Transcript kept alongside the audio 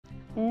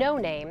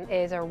Noname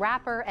is a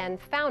rapper and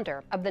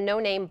founder of the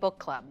Noname Book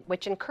Club,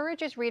 which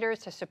encourages readers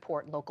to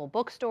support local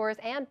bookstores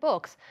and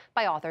books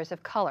by authors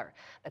of color.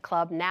 The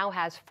club now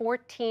has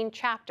 14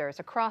 chapters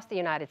across the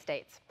United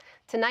States.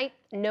 Tonight,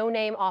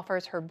 Noname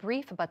offers her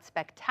brief but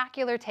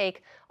spectacular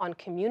take on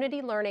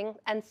community learning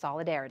and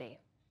solidarity.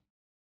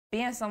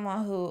 Being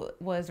someone who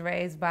was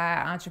raised by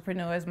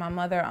entrepreneurs, my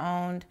mother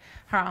owned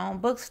her own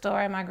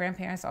bookstore and my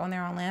grandparents owned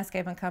their own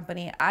landscaping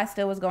company. I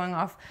still was going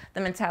off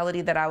the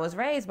mentality that I was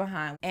raised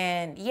behind.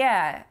 And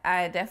yeah,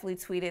 I definitely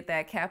tweeted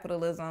that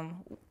capitalism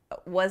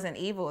wasn't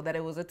evil, that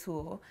it was a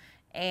tool.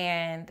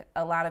 And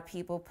a lot of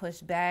people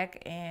pushed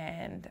back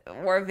and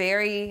were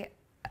very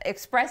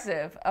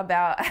expressive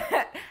about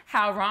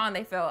how wrong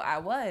they felt I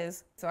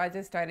was. So I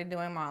just started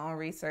doing my own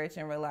research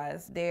and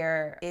realized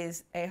there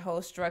is a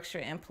whole structure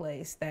in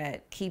place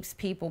that keeps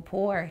people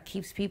poor,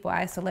 keeps people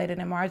isolated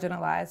and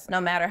marginalized,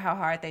 no matter how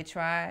hard they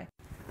try.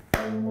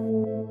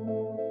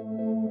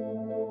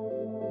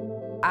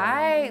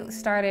 I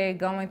started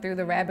going through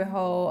the rabbit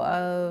hole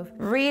of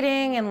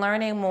reading and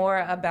learning more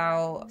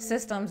about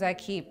systems that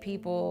keep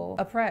people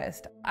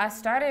oppressed. I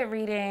started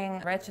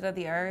reading Wretched of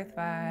the Earth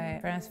by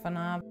Frantz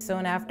Fanon.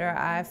 Soon after,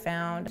 I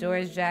found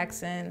George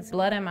Jackson's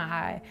Blood in My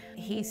Eye.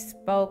 He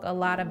spoke a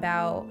lot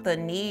about the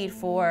need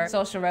for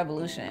social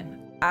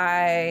revolution.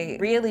 I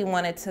really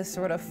wanted to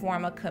sort of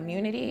form a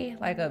community,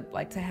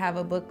 like to have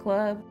a book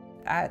club.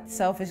 I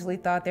selfishly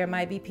thought there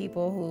might be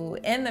people who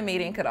in the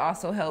meeting could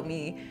also help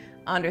me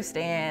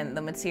understand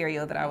the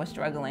material that I was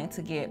struggling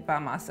to get by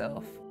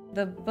myself.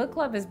 The book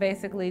club is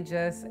basically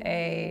just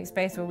a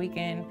space where we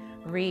can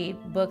read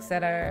books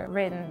that are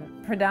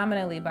written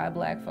predominantly by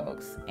Black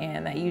folks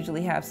and that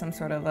usually have some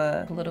sort of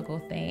a political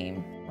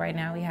theme. Right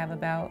now we have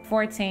about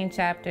 14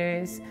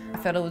 chapters. I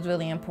felt it was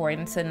really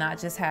important to not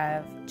just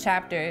have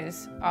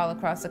chapters all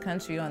across the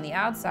country on the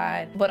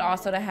outside, but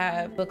also to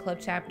have book club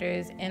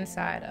chapters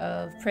inside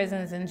of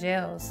prisons and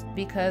jails,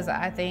 because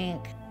I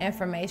think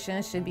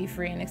information should be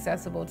free and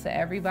accessible to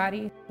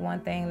everybody.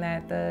 One thing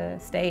that the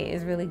state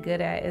is really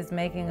good at is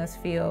making us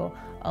feel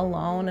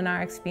alone in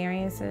our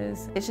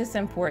experiences. It's just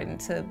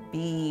important to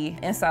be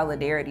in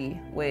solidarity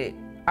with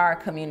our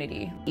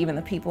community, even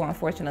the people,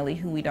 unfortunately,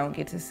 who we don't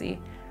get to see.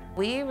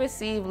 We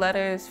receive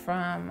letters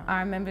from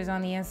our members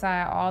on the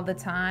inside all the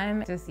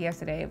time. Just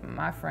yesterday,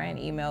 my friend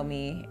emailed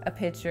me a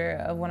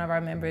picture of one of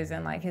our members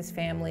and like his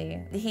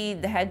family. He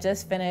had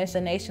just finished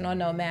A Nation on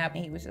No Map,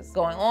 and he was just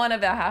going on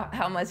about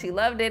how much he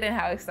loved it and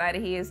how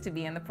excited he is to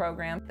be in the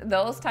program.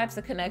 Those types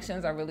of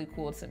connections are really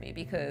cool to me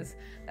because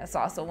that's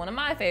also one of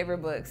my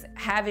favorite books.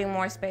 Having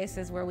more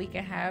spaces where we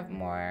can have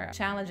more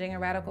challenging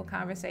and radical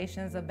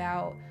conversations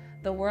about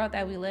the world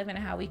that we live in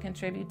and how we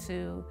contribute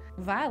to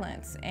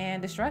violence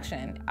and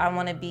destruction. I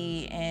want to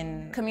be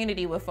in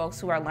community with folks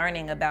who are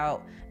learning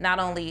about not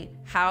only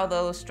how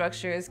those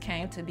structures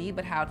came to be,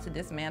 but how to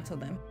dismantle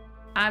them.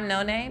 I'm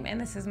Noname, and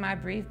this is my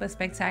brief but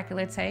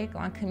spectacular take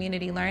on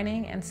community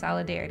learning and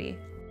solidarity.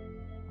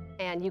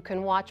 And you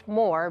can watch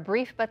more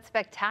brief but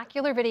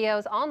spectacular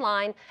videos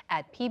online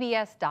at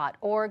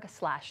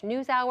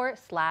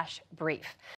pbs.org/newshour/brief.